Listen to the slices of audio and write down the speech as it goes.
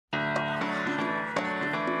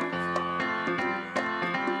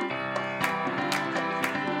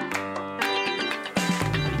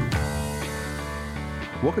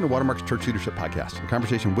Welcome to Watermark's Church Leadership Podcast, a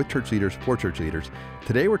conversation with church leaders for church leaders.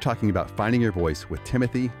 Today we're talking about finding your voice with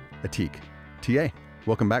Timothy Ateek. TA,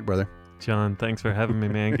 welcome back, brother. John, thanks for having me,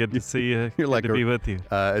 man. Good to see you. You're Good to be with you.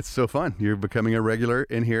 It's so fun. You're becoming a regular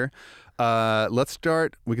in here. Let's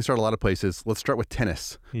start. We can start a lot of places. Let's start with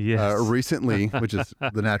tennis. Yes. Recently, which is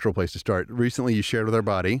the natural place to start. Recently, you shared with our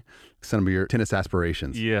body some of your tennis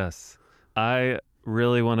aspirations. Yes. I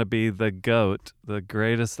really want to be the GOAT, the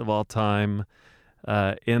greatest of all time,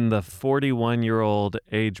 in the 41-year-old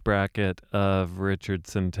age bracket of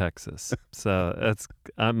Richardson, Texas. So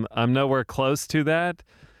I'm nowhere close to that.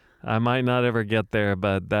 I might not ever get there,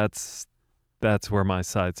 but that's where my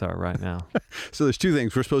sights are right now. So there's two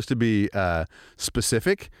things. We're supposed to be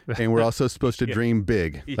specific, and we're also supposed to dream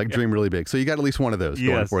big, dream really big. So you got at least one of those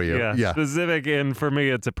going for you. Yeah, specific, and for me,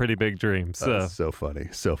 it's a pretty big dream. So funny,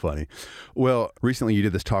 so funny. Well, recently you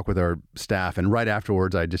did this talk with our staff, and right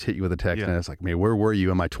afterwards, I just hit you with a text, and I was like, man, where were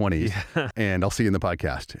you in my 20s? Yeah. And I'll see you in the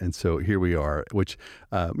podcast. And so here we are, which,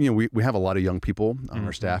 we have a lot of young people on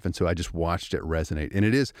our staff, and so I just watched it resonate. And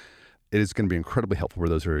it is going to be incredibly helpful for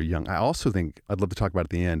those who are young. I also think I'd love to talk about at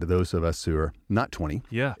the end those of us who are not 20.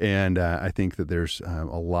 Yeah. And I think that there's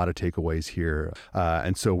a lot of takeaways here.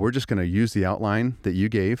 And so we're just going to use the outline that you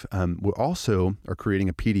gave. We also are creating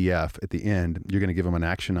a PDF at the end. You're going to give them an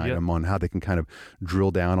action item on how they can kind of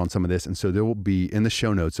drill down on some of this. And so there will be, in the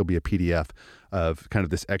show notes, there'll be a PDF of kind of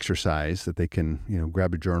this exercise that they can,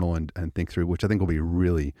 grab a journal and think through, which I think will be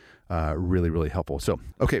really, really helpful. So,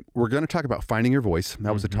 okay, we're going to talk about finding your voice.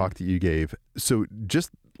 That was the talk that you gave. So just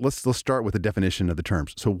let's start with the definition of the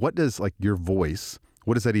terms. So what does your voice,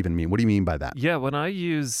 what does that even mean? What do you mean by that? Yeah, when I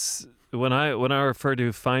refer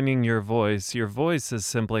to finding your voice is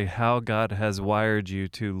simply how God has wired you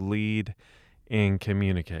to lead and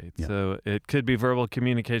communicate. Yeah. So it could be verbal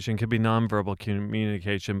communication, could be nonverbal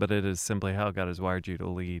communication, but it is simply how God has wired you to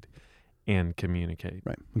lead and communicate.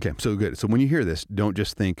 Right. Okay. So good. So when you hear this, don't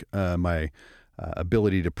just think my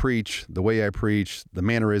ability to preach, the way I preach, the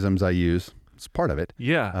mannerisms I use. It's part of it.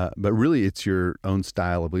 Yeah. But really, it's your own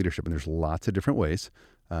style of leadership, and there's lots of different ways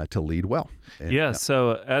to lead well. And,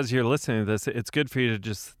 So as you're listening to this, it's good for you to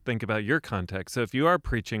just think about your context. So if you are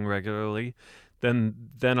preaching regularly, then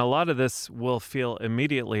a lot of this will feel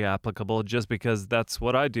immediately applicable just because that's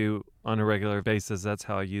what I do on a regular basis. That's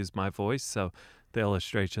how I use my voice. So the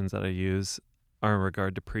illustrations that I use are in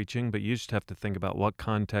regard to preaching, but you just have to think about what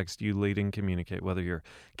context you lead and communicate, whether you're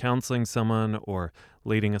counseling someone or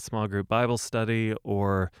leading a small group Bible study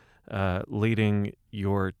or leading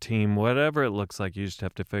your team, whatever it looks like. You just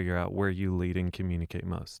have to figure out where you lead and communicate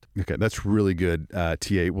most. Okay, that's really good,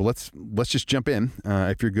 TA. Well, let's just jump in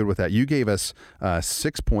if you're good with that. You gave us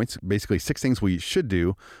 6 points, basically 6 things we should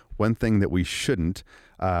do, one thing that we shouldn't.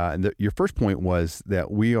 Your first point was that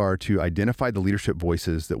we are to identify the leadership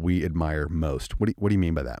voices that we admire most. What do you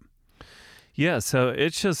mean by that? Yeah, so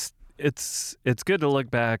it's good to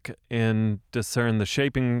look back and discern the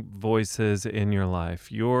shaping voices in your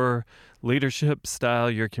life. Your leadership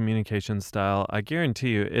style, your communication style, I guarantee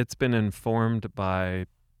you it's been informed by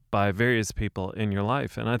various people in your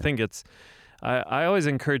life. And I think I always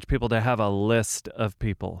encourage people to have a list of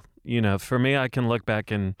people. For me, I can look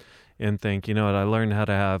back and think, I learned how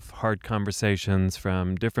to have hard conversations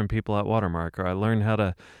from different people at Watermark, or I learned how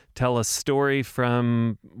to tell a story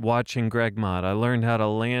from watching Greg Mott. I learned how to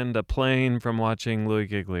land a plane from watching Louis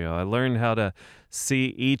Giglio. I learned how to see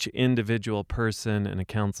each individual person in a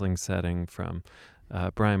counseling setting from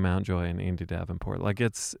Brian Mountjoy and Andy Davenport.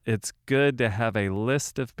 It's good to have a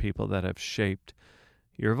list of people that have shaped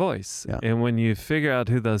your voice. Yeah. And when you figure out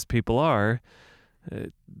who those people are,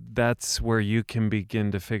 that's where you can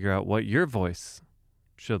begin to figure out what your voice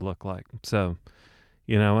should look like. So,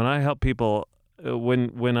 when I help people,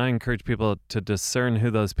 when I encourage people to discern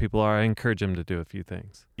who those people are, I encourage them to do a few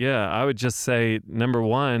things. Yeah, I would just say, number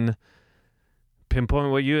one,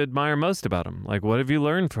 pinpoint what you admire most about them. Like, what have you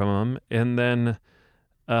learned from them? And then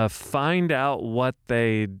find out what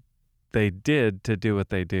they did to do what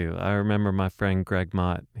they do. I remember my friend Greg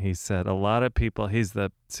Mott. He said a lot of people, he's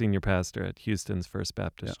the senior pastor at Houston's First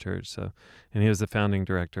Baptist Church, and he was the founding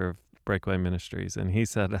director of Breakaway Ministries. And he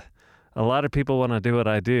said, a lot of people want to do what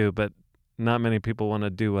I do, but not many people want to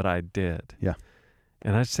do what I did. Yeah.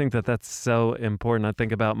 And I just think that that's so important. I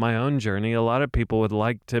think about my own journey. A lot of people would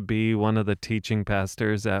like to be one of the teaching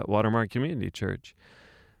pastors at Watermark Community Church.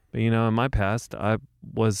 But, in my past, I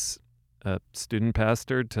was a student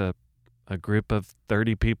pastor to a group of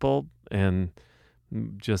 30 people and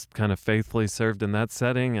just kind of faithfully served in that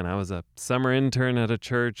setting. And I was a summer intern at a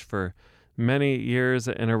church for many years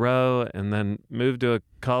in a row, and then moved to a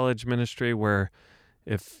college ministry where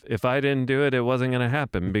if I didn't do it, it wasn't going to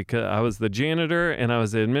happen, because I was the janitor and I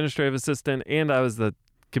was the administrative assistant and I was the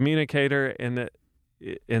communicator,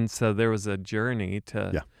 and so there was a journey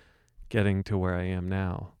to getting to where I am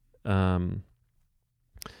now.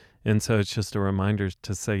 And so it's just a reminder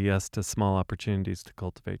to say yes to small opportunities to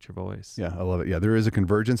cultivate your voice. Yeah, I love it. Yeah, there is a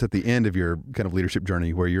convergence at the end of your kind of leadership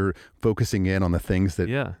journey where you're focusing in on the things that,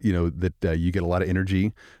 that you get a lot of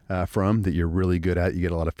energy from, that you're really good at. You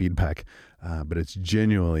get a lot of feedback, but it's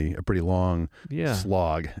genuinely a pretty long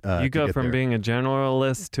slog. You go from being a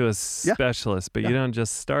generalist to a specialist, but you don't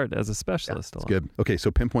just start as a specialist. That's good. Okay,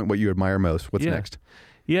 so pinpoint what you admire most. What's next?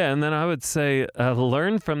 Yeah, and then I would say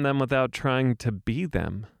learn from them without trying to be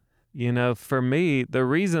them. For me, the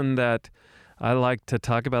reason that I like to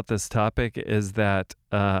talk about this topic is that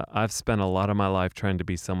I've spent a lot of my life trying to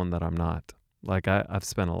be someone that I'm not. Like I've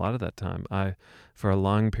spent a lot of that time. For a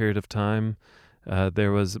long period of time,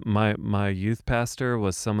 there was my youth pastor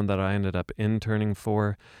was someone that I ended up interning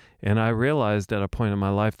for, and I realized at a point in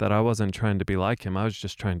my life that I wasn't trying to be like him. I was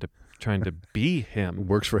just trying to be him.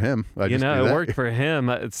 Works for him. It worked for him.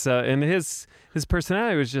 And his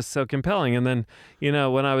personality was just so compelling. And then,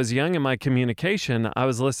 when I was young in my communication, I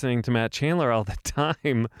was listening to Matt Chandler all the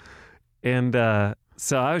time. And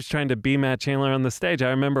so I was trying to be Matt Chandler on the stage. I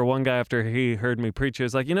remember one guy, after he heard me preach, he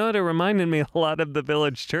was like, it reminded me a lot of the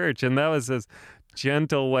Village Church. And that was his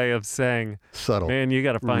gentle way of saying, subtle. Man, you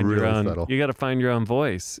got to find really your own. Subtle. You got to find your own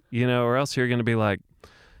voice, or else you're going to be like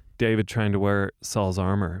David trying to wear Saul's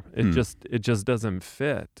armor. It just doesn't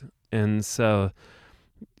fit. And so,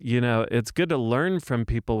 it's good to learn from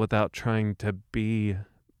people without trying to be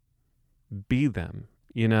them.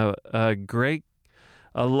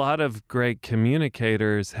 A lot of great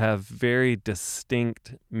communicators have very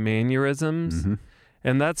distinct mannerisms,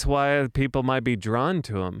 and that's why people might be drawn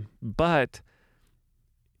to them. But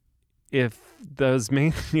if those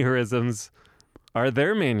mannerisms are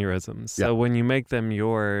their mannerisms, so when you make them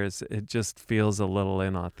yours, it just feels a little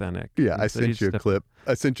inauthentic. Yeah, I sent you a clip.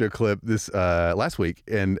 I sent you a clip this last week,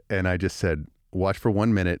 and I just said, watch for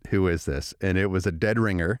 1 minute. Who is this? And it was a dead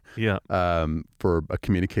ringer. Yeah. For a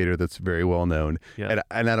communicator that's very well known. Yeah.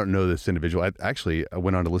 And I don't know this individual. I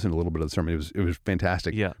went on to listen to a little bit of the sermon. It was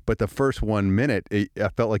fantastic. Yeah. But the first 1 minute, I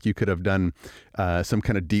felt like you could have done some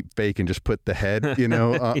kind of deep fake and just put the head,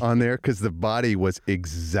 on there, because the body was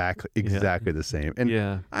exactly the same.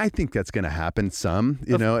 And I think that's going to happen some,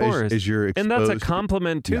 as you're exposed. And that's a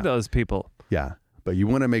compliment to those people. Yeah. But you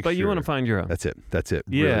want to make sure. But you want to find your own. That's it.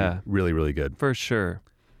 Yeah. Really, really good. For sure.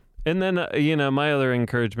 And then, my other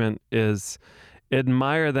encouragement is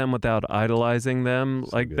admire them without idolizing them.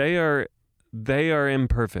 So good. They are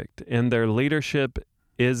imperfect, and their leadership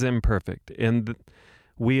is imperfect. And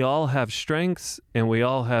we all have strengths and we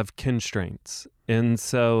all have constraints. And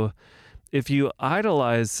so if you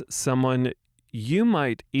idolize someone, you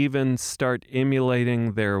might even start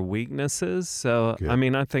emulating their weaknesses. So, Good.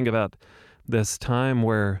 I think about this time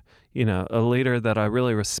where, a leader that I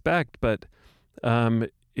really respect, but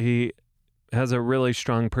he has a really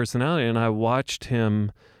strong personality, and I watched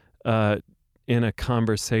him in a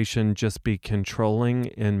conversation just be controlling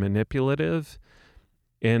and manipulative,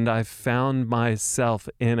 and I found myself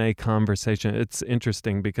in a conversation. It's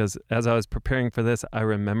interesting because as I was preparing for this, I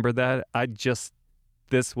remember that. I just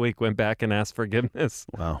this week went back and asked forgiveness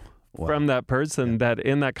from that person, that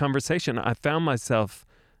in that conversation, I found myself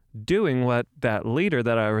doing what that leader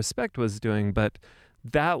that I respect was doing, but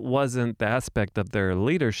that wasn't the aspect of their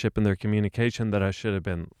leadership and their communication that I should have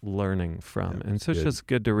been learning from. Yeah, and so it's just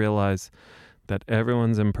good to realize that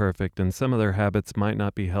everyone's imperfect and some of their habits might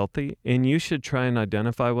not be healthy, and you should try and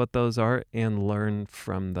identify what those are and learn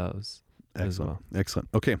from those. Excellent. As well. Excellent.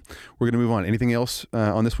 Okay, we're going to move on. Anything else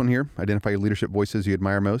on this one here? Identify your leadership voices you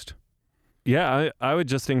admire most. Yeah, I would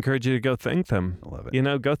just encourage you to go thank them. I love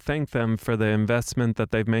it. Go thank them for the investment that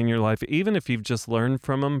they've made in your life. Even if you've just learned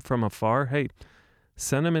from them from afar, hey,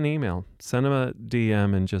 send them an email, send them a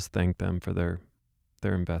DM, and just thank them for their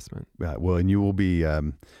investment. Well, and you will be, I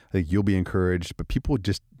think you'll be encouraged, but people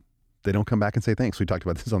just, they don't come back and say thanks. We talked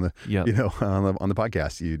about this on the, on the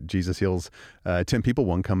podcast. Jesus heals 10 people.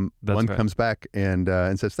 One comes back and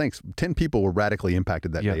says thanks. 10 people were radically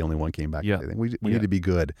impacted that day. Only one came back. I think we need to be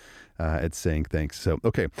good at saying thanks. So,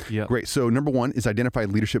 okay, great. So number 1 is identify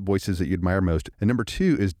leadership voices that you admire most. And number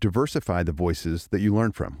 2 is diversify the voices that you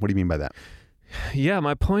learn from. What do you mean by that? Yeah,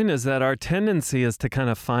 my point is that our tendency is to kind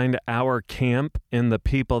of find our camp in the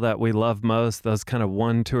people that we love most, those kind of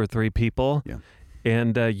 1, 2, or 3 people. Yeah.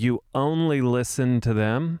 And you only listen to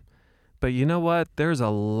them. But you know what? There's a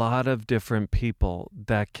lot of different people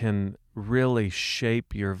that can really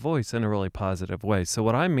shape your voice in a really positive way. So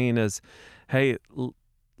what I mean is hey,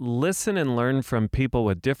 listen and learn from people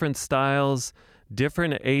with different styles,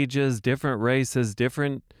 different ages, different races,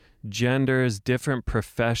 different genders, different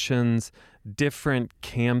professions, different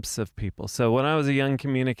camps of people. So when I was a young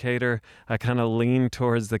communicator, I kind of leaned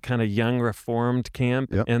towards the kind of young reformed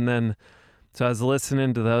camp. Yep. And then, so I was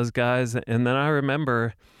listening to those guys. And then I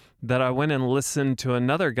remember that I went and listened to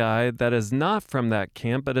another guy that is not from that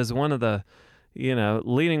camp, but is one of the,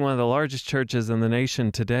 leading one of the largest churches in the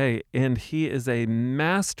nation today. And he is a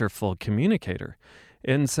masterful communicator.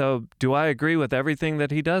 And so do I agree with everything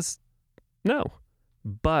that he does? No.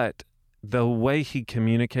 But the way he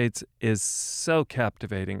communicates is so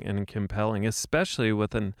captivating and compelling, especially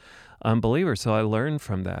with an unbeliever. So I learned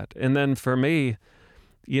from that. And then for me,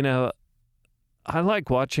 I like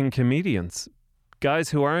watching comedians, guys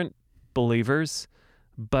who aren't believers,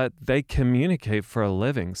 but they communicate for a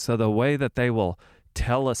living. So the way that they will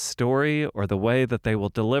tell a story or the way that they will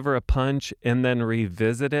deliver a punch and then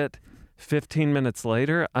revisit it 15 minutes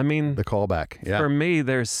later, I mean, the callback. Yeah. For me,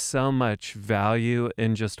 there's so much value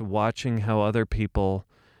in just watching how other people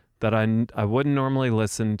that I wouldn't normally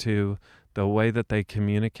listen to, the way that they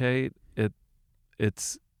communicate.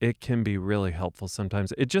 It can be really helpful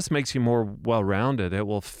sometimes. It just makes you more well-rounded. It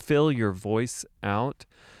will fill your voice out,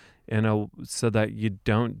 so that you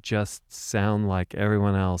don't just sound like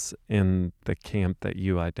everyone else in the camp that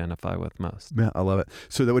you identify with most. Yeah, I love it.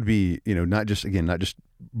 So that would be, not just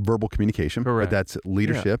verbal communication, Correct. but that's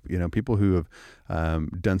leadership. Yeah. People who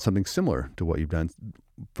have done something similar to what you've done,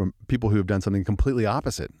 from people who have done something completely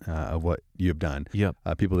opposite of what you've done. Yep.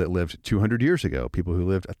 People that lived 200 years ago, people who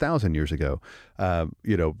lived 1,000 years ago.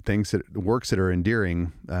 Works that are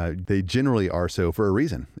endearing. They generally are so for a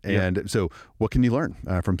reason. And yep. So, what can you learn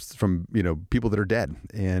from people that are dead?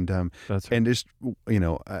 And that's right. And just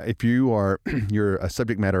if you're a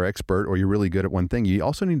subject matter expert or you're really good at one thing, you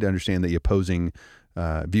also need to understand the opposing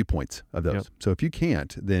viewpoints of those. Yep. So if you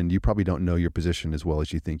can't, then you probably don't know your position as well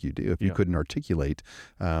as you think you do. If you Yep. couldn't articulate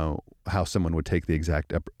how someone would take the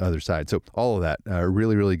exact other side. So all of that,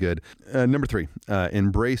 really, really good. Number 3,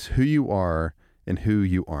 embrace who you are and who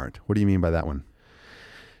you aren't. What do you mean by that one?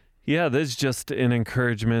 Yeah, there's just an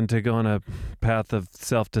encouragement to go on a path of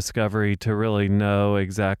self-discovery to really know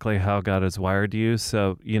exactly how God has wired you.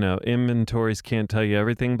 So, inventories can't tell you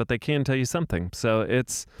everything, but they can tell you something. So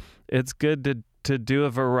it's good to do a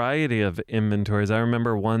variety of inventories. I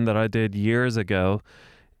remember one that I did years ago,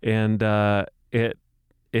 and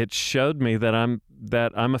it showed me that I'm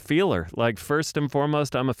a feeler. Like, first and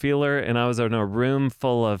foremost, I'm a feeler, and I was in a room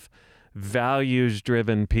full of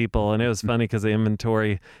values-driven people, and it was funny because the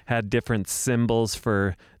inventory had different symbols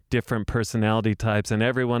for different personality types, and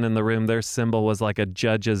everyone in the room, their symbol was like a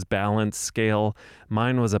judge's balance scale.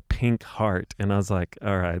 Mine was a pink heart, and I was like,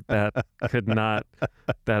 all right, that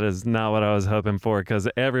is not what I was hoping for, because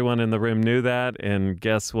everyone in the room knew that, and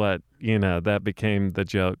guess what? That became the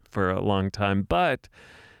joke for a long time. But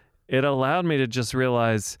it allowed me to just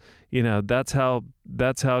realize, that's how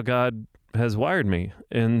God has wired me.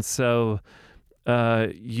 And so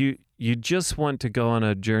you just want to go on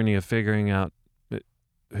a journey of figuring out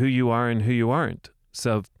who you are and who you aren't.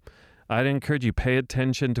 So I'd encourage you, pay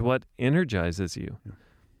attention to what energizes you,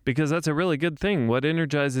 because that's a really good thing. What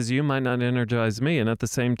energizes you might not energize me. And at the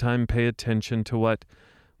same time, pay attention to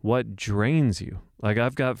what drains you. Like,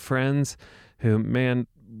 I've got friends who, man,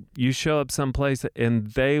 you show up someplace and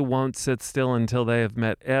they won't sit still until they have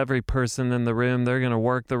met every person in the room. They're going to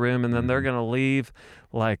work the room, and then they're going to leave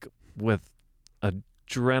like with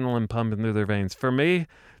adrenaline pumping through their veins. For me,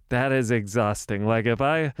 that is exhausting. Like,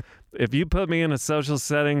 if you put me in a social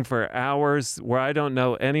setting for hours where I don't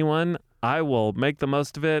know anyone, I will make the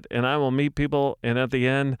most of it, and I will meet people. And at the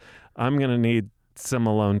end, I'm going to need some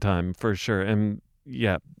alone time for sure. And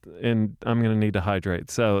I'm going to need to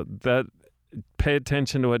hydrate. So pay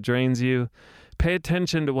attention to what drains you. Pay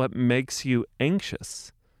attention to what makes you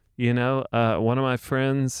anxious. One of my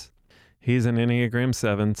friends, he's an Enneagram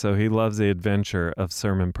 7, so he loves the adventure of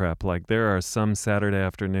sermon prep. Like, there are some Saturday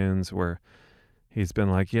afternoons where he's been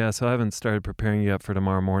like, so I haven't started preparing you up for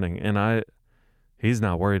tomorrow morning. And he's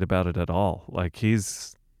not worried about it at all. Like,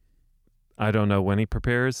 I don't know when he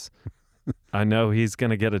prepares. I know he's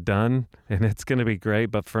going to get it done, and it's going to be great.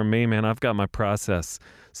 But for me, man, I've got my process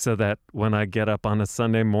so that when I get up on a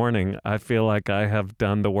Sunday morning, I feel like I have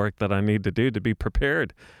done the work that I need to do to be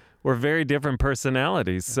prepared. We're very different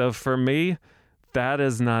personalities. So for me, that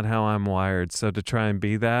is not how I'm wired. So to try and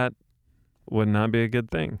be that would not be a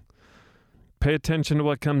good thing. Pay attention to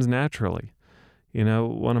what comes naturally.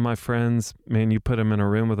 One of my friends, man, you put him in a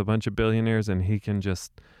room with a bunch of billionaires and he can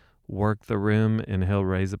just work the room and he'll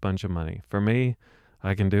raise a bunch of money. For me,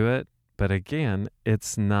 I can do it, But again,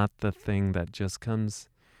 it's not the thing that just comes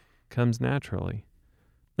naturally.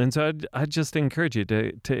 And so I'd just encourage you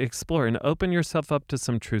to explore and open yourself up to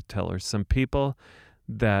some truth tellers, some people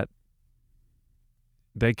that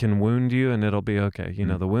they can wound you and it'll be okay. You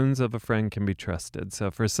know, the wounds of a friend can be trusted.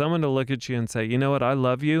 So for someone to look at you and say, you know what, I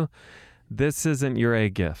love you, this isn't your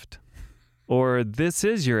A gift, or this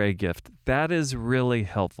is your A gift, that is really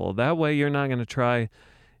helpful. That way you're not going to try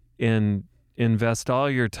and invest all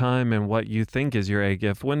your time in what you think is your A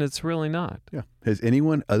gift when it's really not. Yeah. Has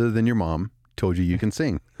anyone other than your mom told you can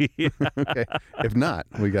sing? Yeah. Okay. If not,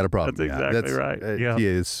 we got a problem. That's exactly right. Yeah. He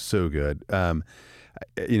is so good.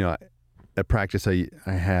 You know, a practice I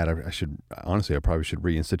had, I probably should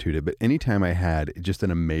reinstitute it, but anytime I had just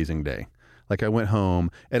an amazing day, like I went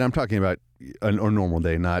home, and I'm talking about a normal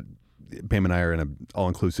day, not Pam and I are in an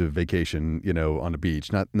all-inclusive vacation, you know, on the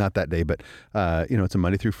beach, not that day, but you know, it's a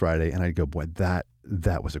Monday through Friday, and I'd go, boy, that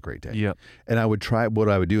was a great day. Yep. And what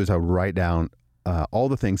I would do is I would write down all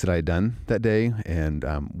the things that I had done that day, and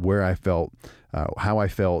where I felt, how I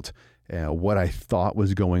felt, what I thought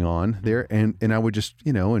was going on there. And I would just,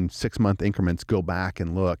 you know, in 6-month increments, go back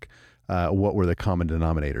and look what were the common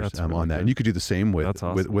denominators really on that. good. And you could do the same with, That's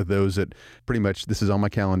awesome. with those that pretty much, this is on my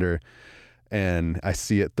calendar and I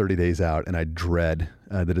see it 30 days out and I dread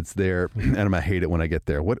that it's there and I'm going to hate it when I get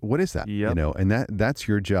there. What is that? Yep. You know, and that's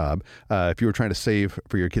your job. If you were trying to save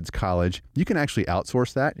for your kids' college, you can actually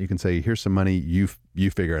outsource that. You can say, here's some money, you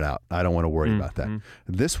figure it out. I don't want to worry about that.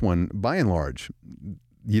 This one, by and large,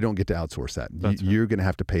 you don't get to outsource that. You're going to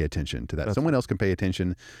have to pay attention to that. Someone else can pay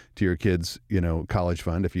attention to your kids, you know, college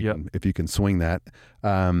fund if you can swing that.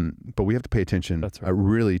 But we have to pay attention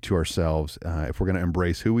really to ourselves if we're going to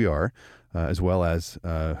embrace who we are as well as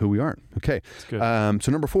who we aren't. Okay.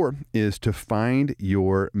 So number 4 is to find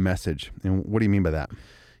your message. And what do you mean by that?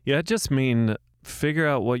 Yeah, I just mean figure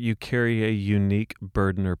out what you carry a unique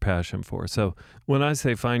burden or passion for. So when I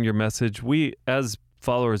say find your message, we as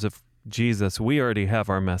followers of Jesus, we already have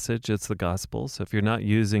our message. It's the gospel. So if you're not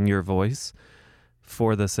using your voice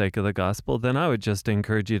for the sake of the gospel, then I would just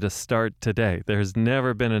encourage you to start today. There's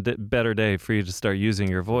never been a better day for you to start using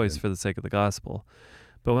your voice for the sake of the gospel.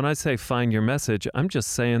 But when I say find your message, I'm just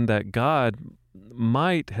saying that God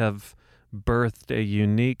might have birthed a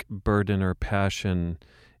unique burden or passion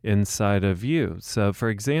inside of you. So for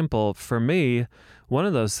example, for me, one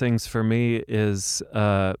of those things for me is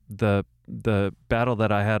the battle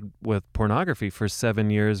that I had with pornography for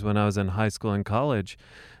 7 years when I was in high school and college.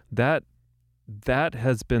 That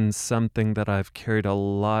has been something that I've carried a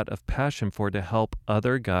lot of passion for, to help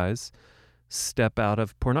other guys step out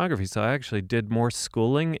of pornography. So I actually did more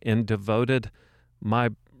schooling and devoted my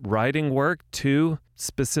writing work to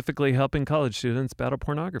specifically helping college students battle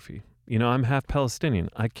pornography. You know, I'm half Palestinian.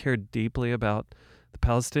 I care deeply about the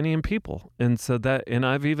Palestinian people. And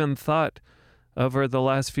I've even thought over the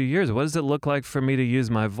last few years, what does it look like for me to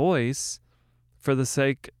use my voice for the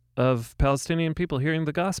sake of Palestinian people hearing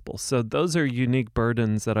the gospel? So those are unique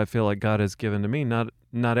burdens that I feel like God has given to me. Not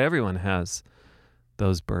everyone has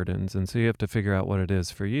those burdens. And so you have to figure out what it is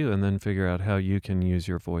for you and then figure out how you can use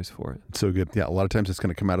your voice for it. So good. Yeah, a lot of times it's going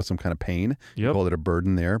to come out of some kind of pain. You call it a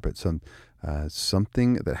burden there, but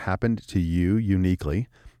something that happened to you uniquely,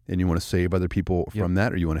 and you want to save other people from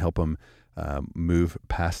that, or you want to help them move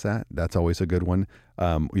past that. That's always a good one.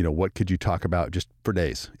 You know, what could you talk about just for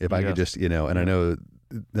days? If I could just, you know, and I know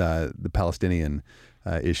the Palestinian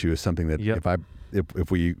issue is something that if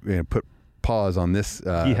we put pause on this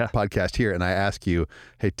podcast here and I ask you,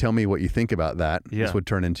 hey, tell me what you think about that, this would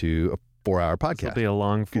turn into a 4-hour podcast. It'll be a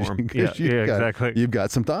long form. Exactly. You've got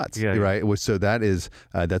some thoughts, right? So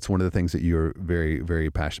that's one of the things that you're very, very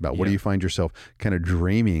passionate about. What do you find yourself kind of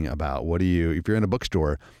dreaming about? If you're in a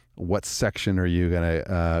bookstore, what section are you going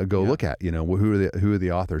to go look at? You know, who are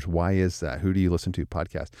the authors? Why is that? Who do you listen to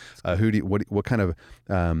podcast? What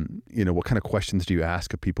kind of questions do you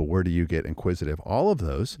ask of people? Where do you get inquisitive? All of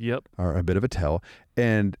those are a bit of a tell.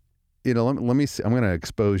 And, you know, let me see, I'm going to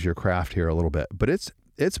expose your craft here a little bit, but it's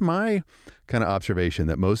my kind of observation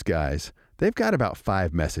that most guys, they've got about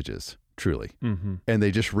 5 messages. Truly. Mm-hmm. And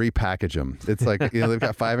they just repackage them. It's like, you know, they've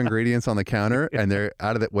got 5 ingredients on the counter and they're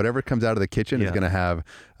out of whatever comes out of the kitchen is going to have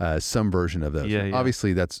some version of those.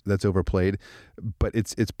 Obviously that's overplayed, but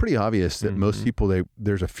it's pretty obvious that most people,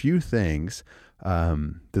 there's a few things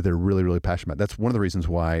that they're really, really passionate about. That's one of the reasons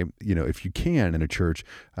why, you know, if you can in a church,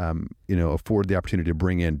 you know, afford the opportunity to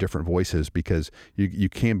bring in different voices, because you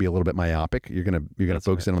can be a little bit myopic. You're gonna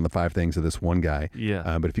focus in on the 5 things of this one guy.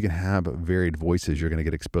 But if you can have varied voices, you're going to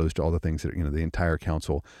get exposed to all the things that, you know, the entire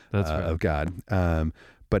counsel of God.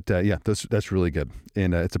 That's really good,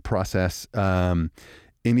 and it's a process.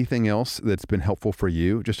 Anything else that's been helpful for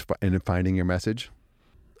you just in finding your message?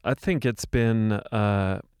 I think it's been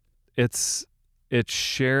it's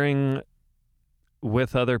sharing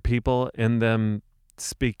with other people and them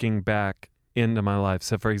speaking back into my life.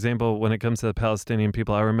 So, for example, when it comes to the Palestinian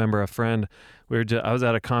people, I remember a friend. I was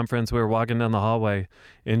at a conference. We were walking down the hallway,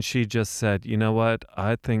 and she just said, "You know what?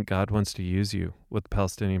 I think God wants to use you with the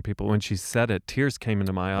Palestinian people." When she said it, tears came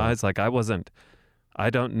into my eyes. Like I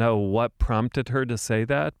don't know what prompted her to say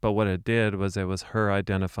that, but what it did was it was her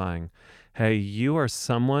identifying, hey, you are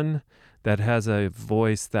someone that has a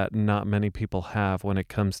voice that not many people have when it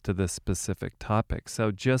comes to this specific topic.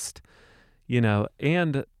 So just,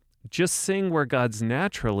 and just seeing where God's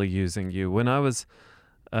naturally using you. When I was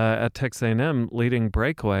at Texas A&M leading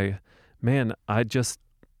Breakaway, man,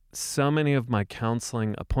 so many of my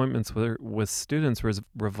counseling appointments with students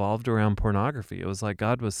revolved around pornography. It was like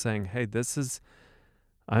God was saying, hey,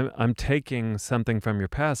 I'm taking something from your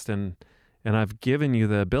past and I've given you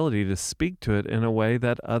the ability to speak to it in a way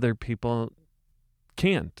that other people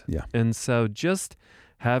can't. Yeah. And so just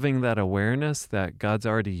having that awareness that God's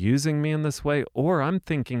already using me in this way, or I'm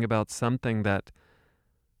thinking about something that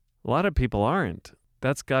a lot of people aren't.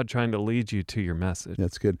 That's God trying to lead you to your message.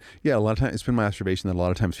 That's good. Yeah, a lot of times it's been my observation that a lot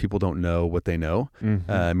of times people don't know what they know,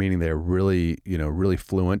 meaning they're really, really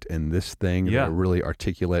fluent in this thing. Yeah. They're really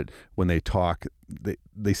articulate when they talk.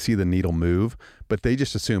 They see the needle move, but they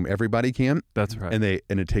just assume everybody can. That's right. And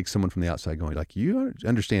it takes someone from the outside going like, you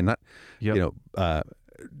understand, not,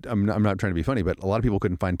 I'm not trying to be funny, but a lot of people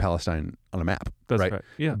couldn't find Palestine on a map. That's right.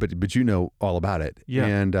 Yeah. But you know all about it. Yeah.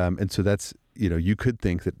 And so that's, you could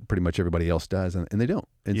think that pretty much everybody else does, and they don't.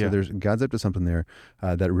 And so God's up to something there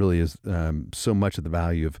that really is so much of the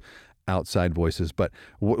value of outside voices. But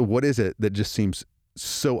what is it that just seems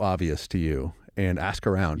so obvious to you? And ask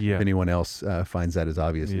around if anyone else finds that as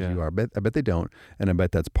obvious as you are. I bet they don't, and I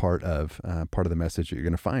bet that's part of the message that you're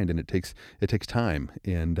going to find. And it takes time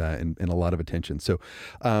and a lot of attention. So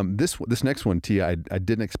this next one, Tia, I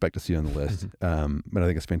didn't expect to see on the list, but I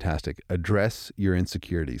think it's fantastic. Address your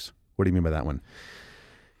insecurities. What do you mean by that one?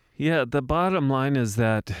 Yeah, the bottom line is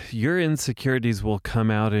that your insecurities will come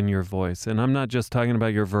out in your voice. And I'm not just talking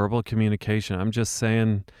about your verbal communication. I'm just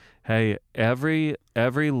saying, hey, every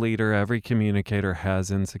leader, every communicator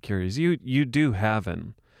has insecurities. You do have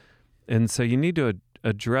them. And so you need to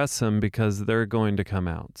address them because they're going to come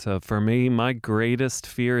out. So for me, my greatest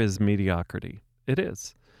fear is mediocrity. It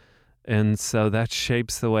is. And so that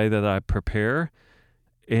shapes the way that I prepare.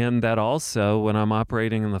 And that also, when I'm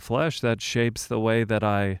operating in the flesh, that shapes the way that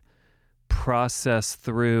I process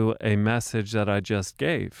through a message that I just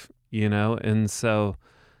gave, And so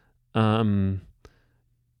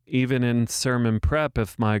even in sermon prep,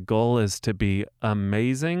 if my goal is to be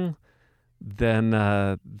amazing, then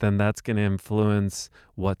that's going to influence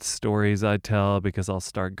what stories I tell, because I'll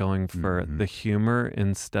start going for the humor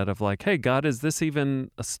instead of like, hey, God, is this even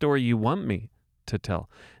a story you want me to tell?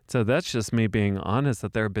 So that's just me being honest,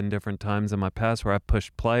 that there have been different times in my past where I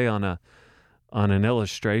pushed play on an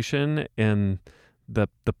illustration, and the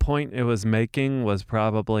point it was making was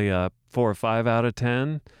probably a 4 or 5 out of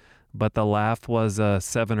 10, but the laugh was a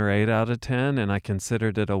 7 or 8 out of 10, and I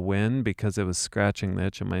considered it a win because it was scratching the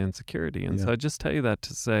itch of my insecurity. And so I just tell you that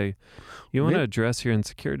to say, you want to address your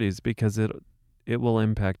insecurities because it will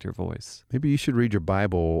impact your voice. Maybe you should read your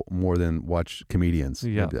Bible more than watch comedians.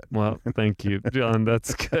 Yeah. Well, thank you, John.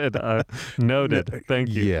 That's good. Noted. Thank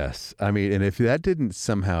you. Yes. I mean, and if that didn't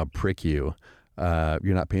somehow prick you,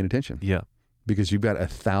 you're not paying attention. Yeah. Because you've got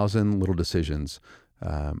 1,000 little decisions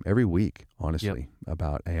every week, honestly,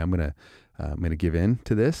 about, hey, I'm gonna give in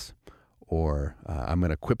to this, or I'm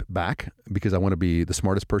going to quip back because I want to be the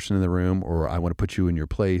smartest person in the room, or I want to put you in your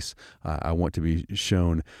place. I want to be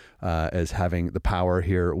shown as having the power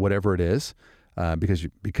here, whatever it is,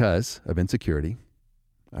 because of insecurity.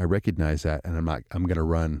 I recognize that, and I'm going to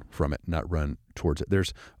run from it, not run towards it.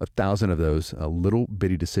 There's 1,000 of those little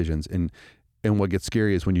bitty decisions, and what gets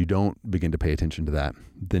scary is when you don't begin to pay attention to that,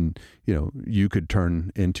 then you could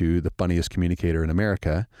turn into the funniest communicator in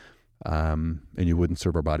America. And you wouldn't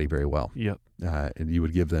serve our body very well. Yep. And you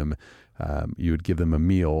would give them a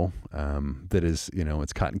meal that is,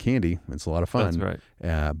 it's cotton candy. It's a lot of fun. That's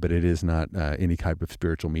right. But it is not any type of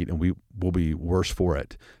spiritual meat, and we will be worse for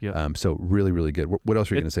it. Yep. So really, really good. What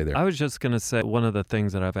else are you going to say there? I was just going to say, one of the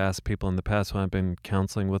things that I've asked people in the past when I've been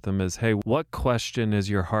counseling with them is, hey, what question is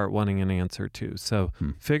your heart wanting an answer to? So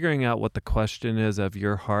figuring out what the question is of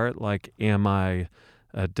your heart, like, am I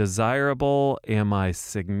desirable? Am I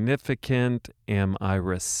significant? Am I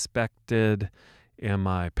respected? Am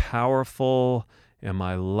I powerful? Am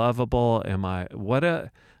I lovable?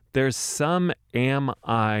 there's some am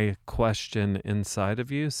I question inside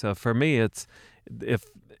of you. So for me, it's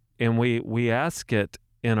we ask it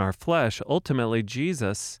in our flesh. Ultimately,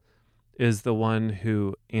 Jesus is the one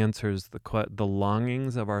who answers the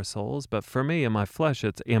longings of our souls. But for me, in my flesh,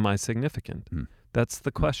 it's, am I significant? That's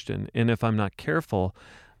the question. And if I'm not careful,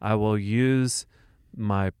 I will use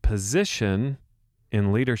my position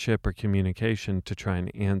in leadership or communication to try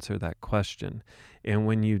and answer that question. And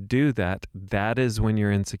when you do that, that is when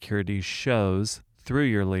your insecurity shows through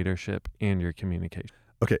your leadership and your communication.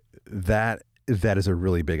 Okay, that is a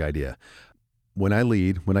really big idea. When I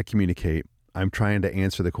lead, when I communicate, I'm trying to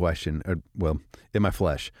answer the question, in my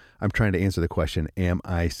flesh, I'm trying to answer the question, am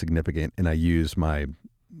I significant? And I use my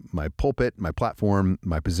pulpit, my platform,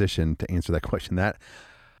 my position to answer that question. That's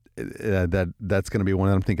going to be one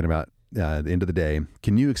that I'm thinking about at the end of the day.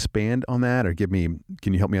 Can you expand on that, or can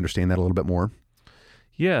you help me understand that a little bit more?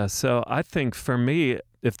 Yeah, so I think for me,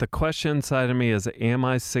 if the question inside of me is, am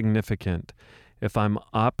I significant? If I'm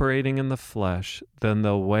operating in the flesh, then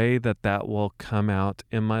the way that will come out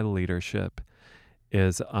in my leadership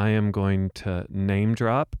is I am going to name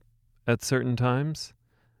drop at certain times.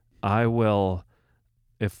 I will,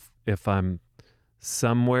 if I'm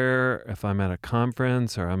somewhere, if I'm at a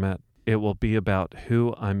conference or it will be about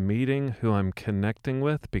who I'm meeting, who I'm connecting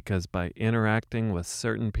with, because by interacting with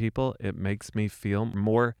certain people, it makes me feel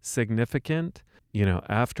more significant.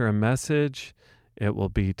 After a message, it will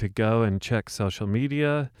be to go and check social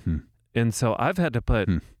media. And so I've had to put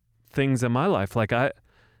things in my life. Like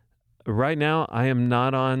right now, I am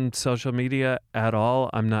not on social media at all.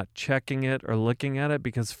 I'm not checking it or looking at it,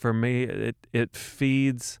 because for me, it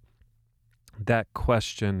feeds that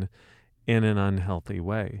question in an unhealthy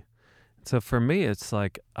way. So for me, it's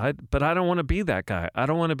like, but I don't want to be that guy. I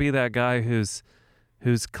don't want to be that guy who's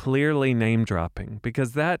clearly name dropping,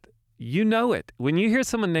 because that, it. When you hear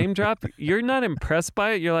someone name drop, you're not impressed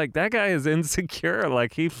by it. You're like, that guy is insecure.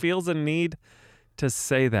 Like, he feels a need to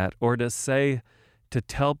say that, or to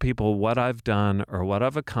tell people what I've done or what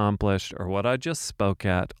I've accomplished or what I just spoke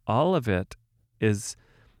at. All of it it's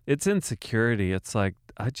insecurity. It's like,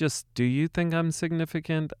 do you think I'm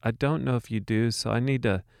significant? I don't know if you do. So I need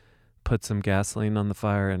to put some gasoline on the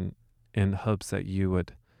fire in hopes that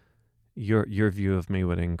your view of me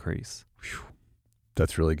would increase. Whew.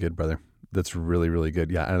 That's really good, brother. That's really, really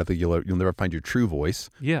good. Yeah, I don't think you'll never find your true voice.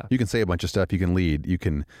 Yeah. You can say a bunch of stuff, you can lead, but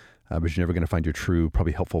you're never going to find your true,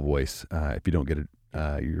 probably helpful voice if you don't get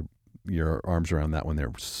your arms around that one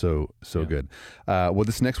there. So good. Well,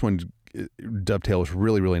 this next one dovetails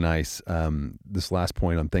really, really nice. This last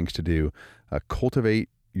point on things to do, cultivate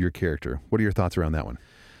your character. What are your thoughts around that one?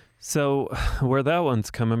 So where that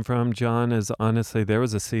one's coming from, John, is honestly, there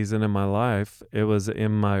was a season in my life. It was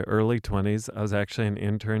in my early 20s. I was actually an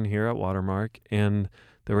intern here at Watermark. And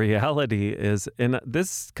the reality is, and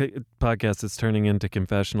this podcast is turning into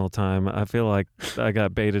confessional time. I feel like I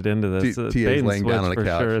got baited into this. T.A.'s laying down on a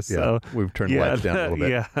couch. Sure, yeah, so, we've turned the lights down a little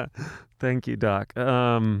bit. Yeah. Thank you, Doc.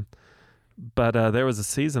 But there was a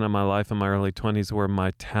season in my life in my early 20s where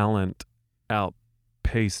my talent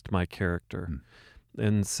outpaced my character.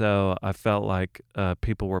 And so I felt like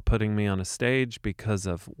people were putting me on a stage because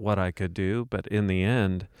of what I could do. But in the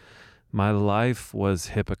end, my life was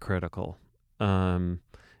hypocritical. And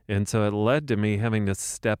so it led to me having to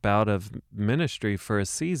step out of ministry for a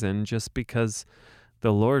season, just because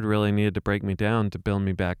the Lord really needed to break me down to build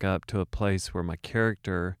me back up to a place where my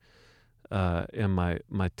character and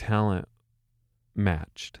my talent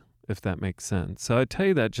matched, if that makes sense. So I tell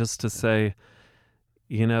you that just to say,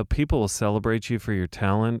 people will celebrate you for your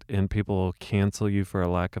talent, and people will cancel you for a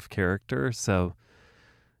lack of character. So,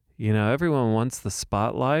 everyone wants the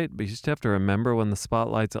spotlight, but you just have to remember, when the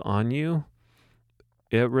spotlight's on you,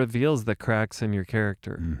 it reveals the cracks in your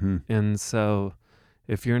character. Mm-hmm. And so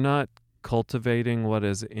if you're not cultivating what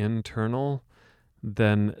is internal,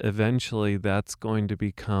 then eventually that's going to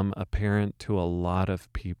become apparent to a lot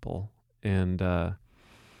of people. And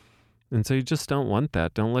so you just don't want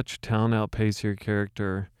that. Don't let your talent outpace your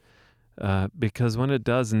character, because when it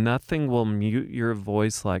does, nothing will mute your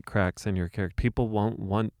voice like cracks in your character. People won't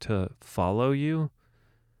want to follow you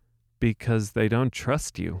because they don't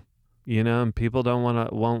trust you, and people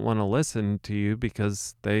won't want to listen to you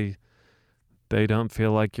because they don't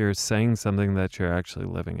feel like you're saying something that you're actually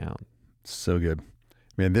living out. So good.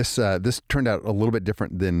 Man, this turned out a little bit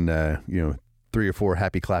different than 3 or 4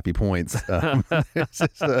 happy clappy points. This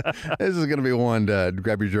is going to be one to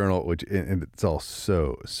grab your journal, and it's all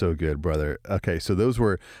so good, brother. Okay, so those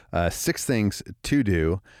were 6 things to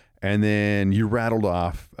do, and then you rattled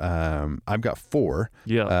off. I've got 4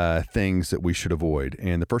 things that we should avoid,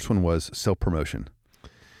 and the first one was self-promotion.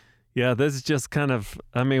 Yeah, this is just kind of,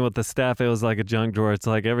 I mean, with the staff, it was like a junk drawer. It's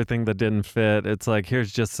like everything that didn't fit. It's like,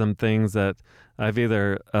 here's just some things that I've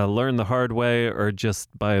either learned the hard way or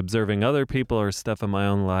just by observing other people or stuff in my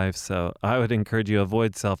own life. So I would encourage you to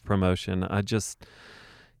avoid self-promotion. I just,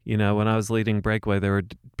 when I was leading Breakaway, there were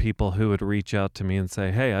people who would reach out to me and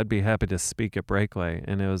say, hey, I'd be happy to speak at Breakaway.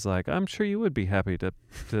 And it was like, I'm sure you would be happy to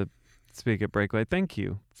speak at Breakaway. Thank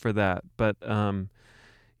you for that. But,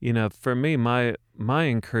 for me, my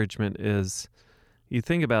encouragement is, you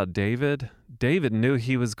think about David. David knew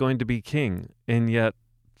he was going to be king, and yet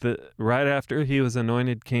right after he was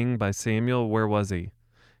anointed king by Samuel, where was he?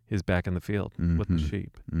 He's back in the field with the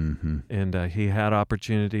sheep. Mm-hmm. And he had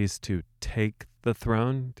opportunities to take the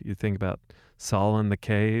throne. You think about Saul in the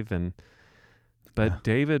cave, but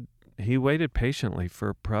David, he waited patiently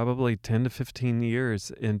for probably 10 to 15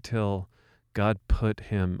 years until God put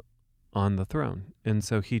him on the throne. And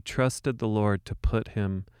so he trusted the Lord to put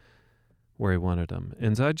him where he wanted him.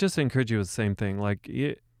 And so I just encourage you with the same thing. Like,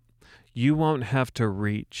 you won't have to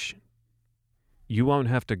reach. You won't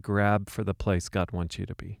have to grab for the place God wants you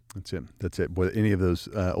to be. That's it. With any of those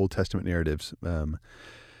Old Testament narratives,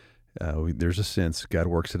 there's a sense God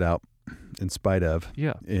works it out in spite of.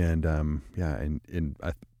 Yeah. And I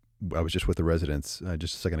was just with the residents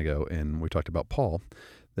just a second ago, and we talked about Paul,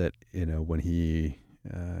 that when he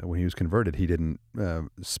was converted, he didn't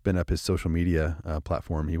spin up his social media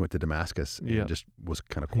platform. He went to Damascus and just was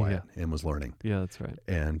kind of quiet and was learning. Yeah, that's right.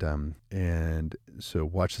 And so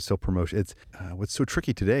watch the self-promotion. It's what's so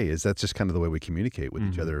tricky today is that's just kind of the way we communicate with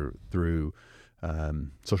each other through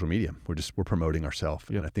social media. We're promoting ourselves.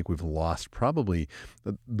 Yep. And I think we've lost probably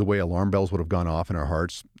the way alarm bells would have gone off in our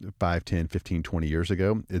hearts 5, 10, 15, 20 years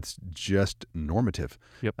ago. It's just normative.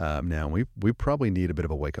 Yep. Now we probably need a bit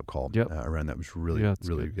of a wake-up call around that. It was really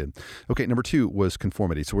good. Okay, number 2 was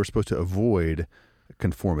conformity. So we're supposed to avoid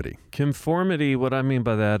conformity. Conformity, what I mean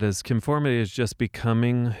by that is conformity is just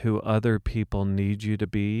becoming who other people need you to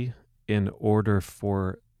be in order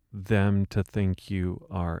for them to think you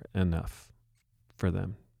are enough for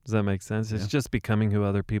them. Does that make sense? It's just becoming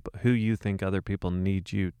who you think other people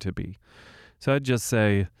need you to be. So I'd just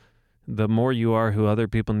say, the more you are who other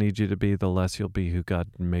people need you to be, the less you'll be who God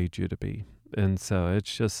made you to be. And so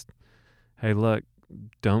it's just, hey, look,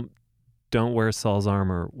 don't wear Saul's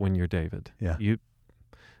armor when you're David. Yeah.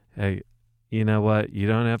 Hey, you know what? You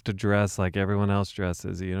don't have to dress like everyone else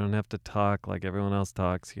dresses. You don't have to talk like everyone else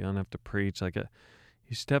talks. You don't have to preach like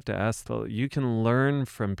you just have to ask. You can learn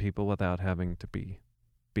from people without having to be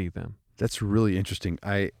them. That's really interesting.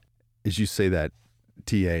 As you say that,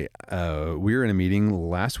 TA, we were in a meeting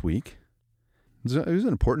last week. It was an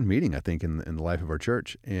important meeting, I think, in the life of our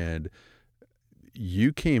church. And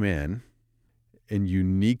you came in and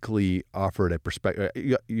uniquely offered a perspective.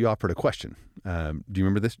 You offered a question. Do you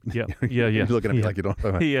remember this? Yeah. You're looking at me like you don't.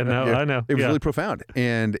 I know. It was really profound.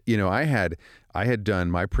 And I had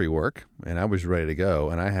done my pre-work and I was ready to go.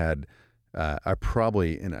 And I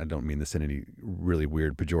probably, and I don't mean this in any really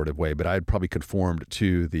weird pejorative way, but I had probably conformed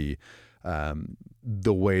to the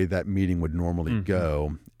way that meeting would normally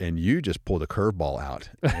go. And you just pulled a curveball out,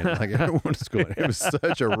 and like everyone's going. It was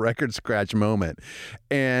such a record scratch moment,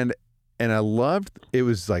 and I loved. It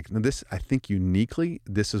was like this. I think uniquely,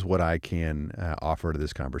 this is what I can offer to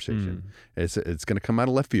this conversation. It's going to come out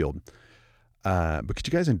of left field, but could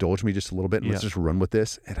you guys indulge me just a little bit? And let's just run with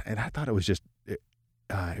this. And I thought it was just.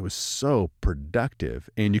 It was so productive,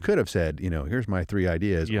 and you could have said, here's my 3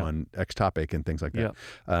 ideas on X topic and things like that.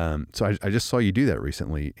 So I just saw you do that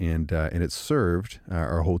recently, and it served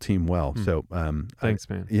our whole team well. So thanks,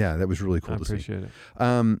 man. Yeah, that was really cool to see. I appreciate it.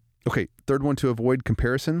 Okay, third one, to avoid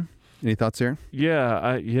comparison. Any thoughts there?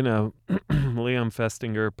 Yeah, Liam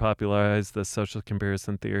Festinger popularized the social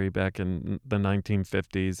comparison theory back in the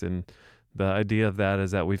 1950s, and the idea of that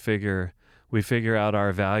is that we figure out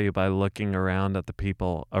our value by looking around at the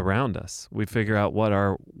people around us. We figure out what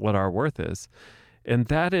our worth is. And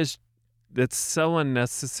it's so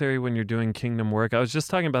unnecessary when you're doing kingdom work. I was just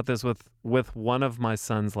talking about this with one of my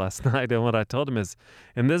sons last night, and what I told him is,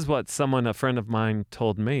 and this is what a friend of mine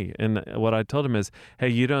told me, and what I told him is, hey,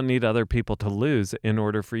 you don't need other people to lose in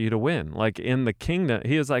order for you to win. Like in the kingdom,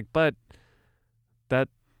 he was like, but that,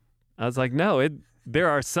 I was like, no, there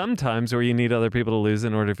are some times where you need other people to lose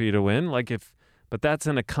in order for you to win. But that's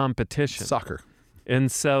in a competition. Soccer.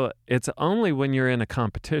 And so it's only when you're in a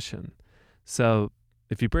competition. So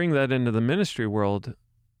if you bring that into the ministry world,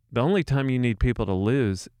 the only time you need people to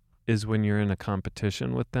lose is when you're in a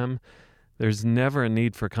competition with them. There's never a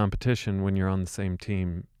need for competition when you're on the same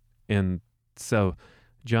team. And so,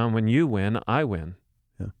 John, when you win, I win.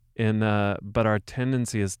 Yeah. And but our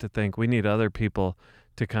tendency is to think we need other people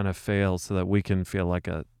to kind of fail so that we can feel like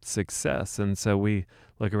a success. And so we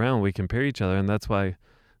look around, we compare each other, and that's why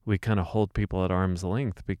we kind of hold people at arm's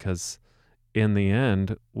length, because in the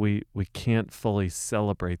end, we can't fully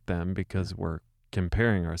celebrate them because we're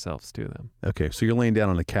comparing ourselves to them. Okay, so you're laying down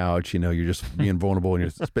on the couch, you're just being vulnerable and you're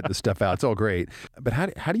spitting the stuff out. It's all great. But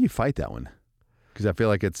how do you fight that one? Because I feel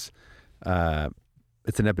like it's an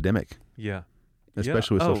epidemic. Yeah.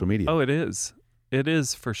 Especially with social media. Oh, it is. It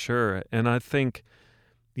is for sure. And I think,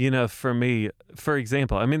 for me, for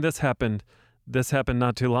example, I mean, this happened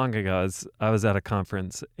not too long ago. I was at a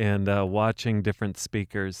conference and watching different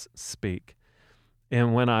speakers speak.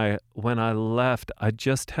 And when I left, I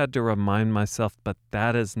just had to remind myself, but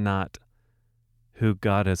that is not who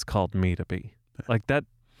God has called me to be. Like that,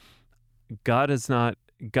 God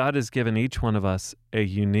has given each one of us a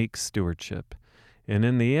unique stewardship. And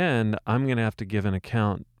in the end, I'm going to have to give an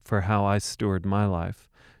account for how I steward my life,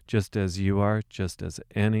 just as you are, just as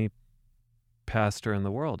any pastor in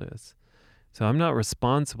the world is. So I'm not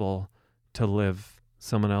responsible to live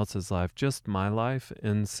someone else's life, just my life.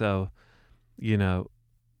 And so,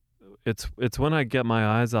 it's when I get my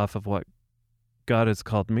eyes off of what God has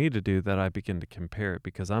called me to do that I begin to compare it,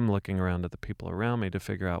 because I'm looking around at the people around me to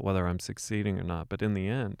figure out whether I'm succeeding or not. But in the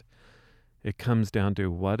end, it comes down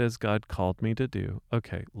to, what has God called me to do?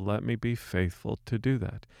 Okay, let me be faithful to do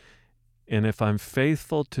that. And if I'm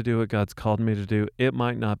faithful to do what God's called me to do, it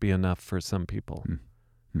might not be enough for some people.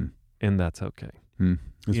 And that's okay.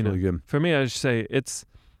 That's really good. For me, I should say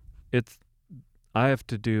I have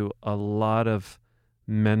to do a lot of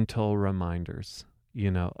mental reminders,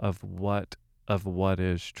 of what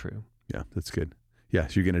is true. Yeah, that's good. Yeah,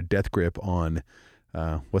 so you're getting a death grip on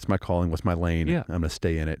what's my calling, what's my lane. Yeah. I'm going to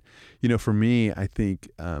stay in it. For me, I think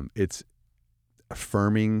it's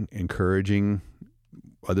affirming, encouraging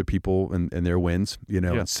other people and their wins,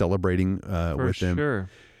 and celebrating with them. For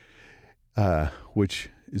sure. Which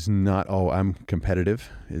is not all. I'm competitive,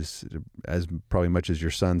 is as probably much as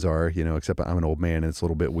your sons are, except I'm an old man and it's a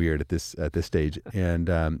little bit weird at this stage. And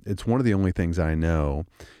it's one of the only things I know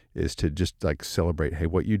is to just like celebrate, hey,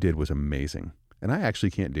 what you did was amazing. And I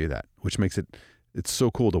actually can't do that, which makes it's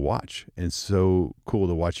so cool to watch, and so cool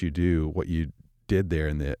to watch you do what you did there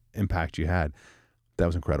and the impact you had. That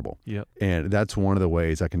was incredible. Yep. And that's one of the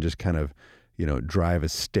ways I can just kind of, drive a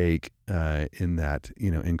stake in that,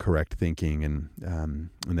 incorrect thinking and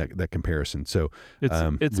that comparison. So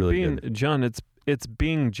it's really being good. John. It's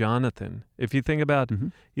being Jonathan. If you think about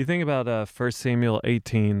 1 Samuel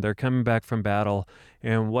 18, they're coming back from battle,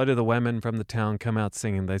 and what do the women from the town come out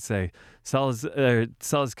singing? They say, Saul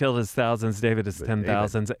has killed his thousands, David his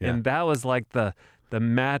 10,000s, and that was like the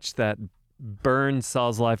match that burned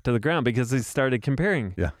Saul's life to the ground, because he started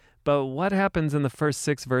comparing. Yeah. But what happens in the first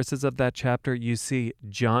 6 verses of that chapter? You see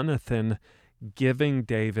Jonathan giving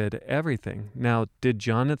David everything. Now, did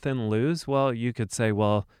Jonathan lose? Well, you could say,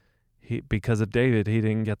 because of David, he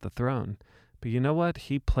didn't get the throne. But you know what?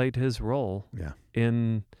 He played his role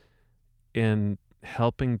in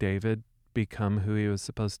helping David become who he was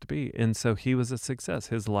supposed to be. And so he was a success.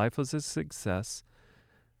 His life was a success,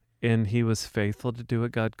 and he was faithful to do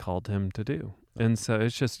what God called him to do. And so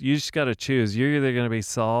you just got to choose. You're either going to be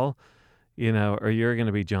Saul, or you're going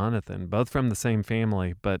to be Jonathan, both from the same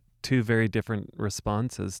family, but 2 very different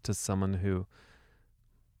responses to someone who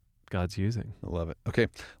God's using. I love it. Okay.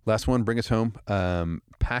 Last one, bring us home.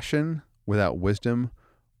 Passion without wisdom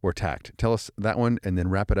or tact. Tell us that one, and then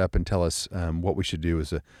wrap it up and tell us what we should do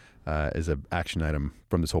as a action item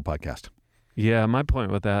from this whole podcast. Yeah. My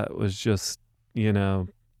point with that was just,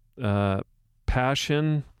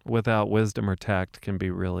 passion without wisdom or tact can be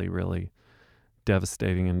really, really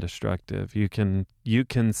devastating and destructive. You can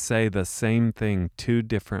say the same thing 2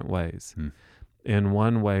 different ways. In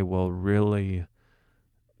one way will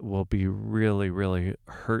be really, really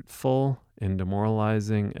hurtful and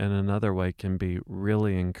demoralizing, and another way can be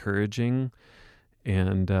really encouraging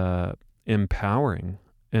and empowering.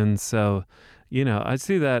 And so, I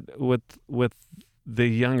see that with the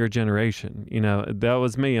younger generation. That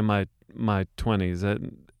was me in my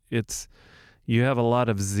 20s. You have a lot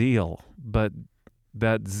of zeal, but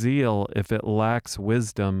that zeal, if it lacks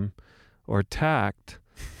wisdom or tact,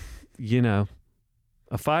 a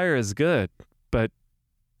fire is good, but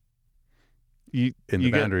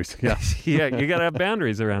boundaries. Yeah. Yeah, you got to have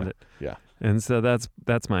boundaries around it. Yeah. And so that's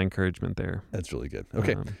my encouragement there. That's really good.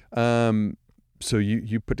 Okay. So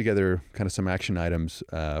you put together kind of some action items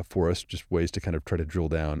for us, just ways to kind of try to drill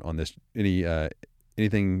down on this.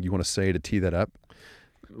 Anything you want to say to tee that up?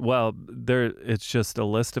 Well, it's just a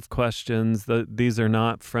list of questions. These are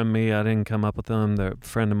not from me. I didn't come up with them. They're a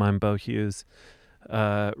friend of mine, Bo Hughes,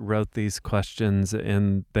 wrote these questions,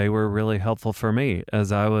 and they were really helpful for me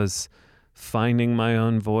as I was finding my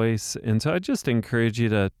own voice. And so I just encourage you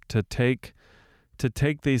to take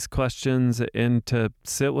these questions and to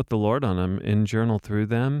sit with the Lord on them and journal through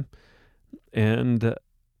them, and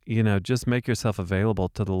just make yourself available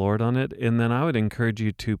to the Lord on it. And then I would encourage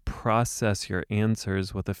you to process your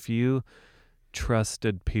answers with a few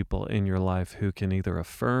trusted people in your life who can either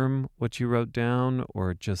affirm what you wrote down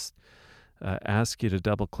or just ask you to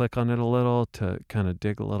double click on it a little to kind of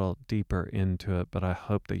dig a little deeper into it. But I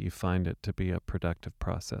hope that you find it to be a productive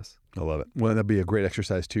process. I love it. Well, that'd be a great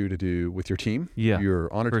exercise too to do with your team. Yeah,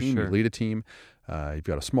 you're on a team, sure. You lead a team. You've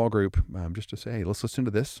got a small group, just to say, hey, let's listen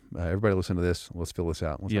to this. Everybody listen to this. Let's fill this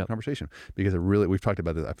out. Let's have a conversation. Because we've talked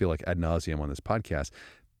about this, I feel like ad nauseum on this podcast.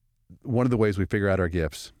 One of the ways we figure out our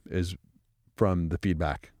gifts is from the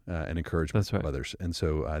feedback and encouragement of others. And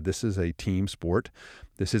so this is a team sport.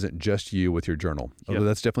 This isn't just you with your journal, although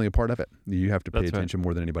that's definitely a part of it. You have to pay attention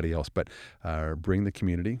more than anybody else, but bring the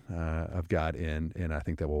community of God in, and I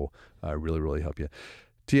think that will really, really help you.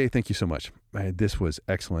 TA, thank you so much. This was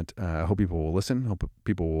excellent. I hope people will listen. I hope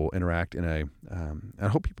people will interact I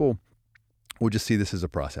hope people will just see this as a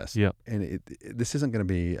process. Yeah. And this isn't going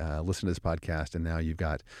to be listen to this podcast and now you've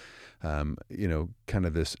got kind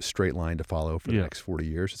of this straight line to follow for the next 40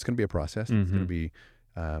 years. It's going to be a process. Mm-hmm. It's going to be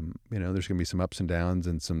there's going to be some ups and downs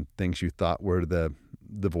and some things you thought were the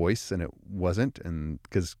voice and it wasn't, and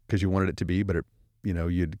because you wanted it to be, but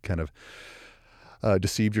you'd kind of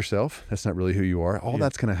deceived yourself. That's not really who you are. All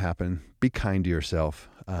that's going to happen. Be kind to yourself.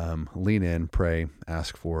 Lean in, pray,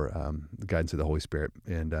 ask for the guidance of the Holy Spirit,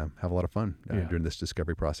 and have a lot of fun during this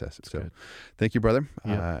discovery process. So thank you, brother.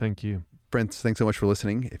 Thank you. Friends, thanks so much for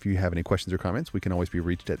listening. If you have any questions or comments, we can always be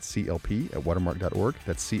reached at clp@watermark.org.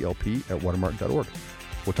 That's clp@watermark.org.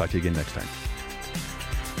 We'll talk to you again next time.